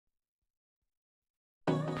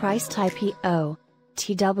priced IPO,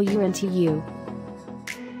 TWNTU.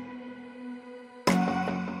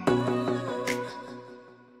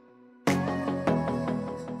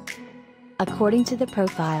 According to the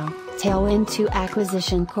profile, TWNTU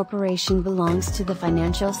Acquisition Corporation belongs to the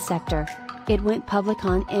financial sector. It went public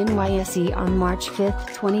on NYSE on March 5,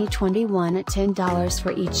 2021 at $10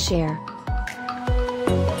 for each share.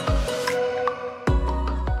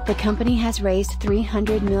 The company has raised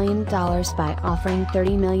 $300 million by offering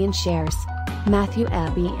 30 million shares. Matthew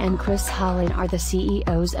Abbey and Chris Holland are the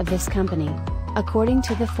CEOs of this company. According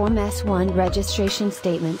to the Form S-1 registration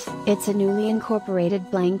statement, it's a newly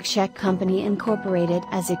incorporated blank check company incorporated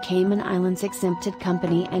as a Cayman Islands exempted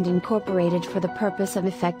company and incorporated for the purpose of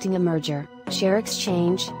effecting a merger, share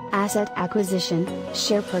exchange, asset acquisition,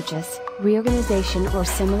 share purchase, reorganization or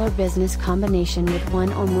similar business combination with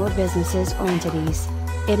one or more businesses or entities.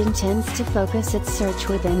 It intends to focus its search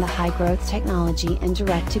within the high-growth technology and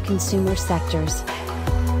direct-to-consumer sectors.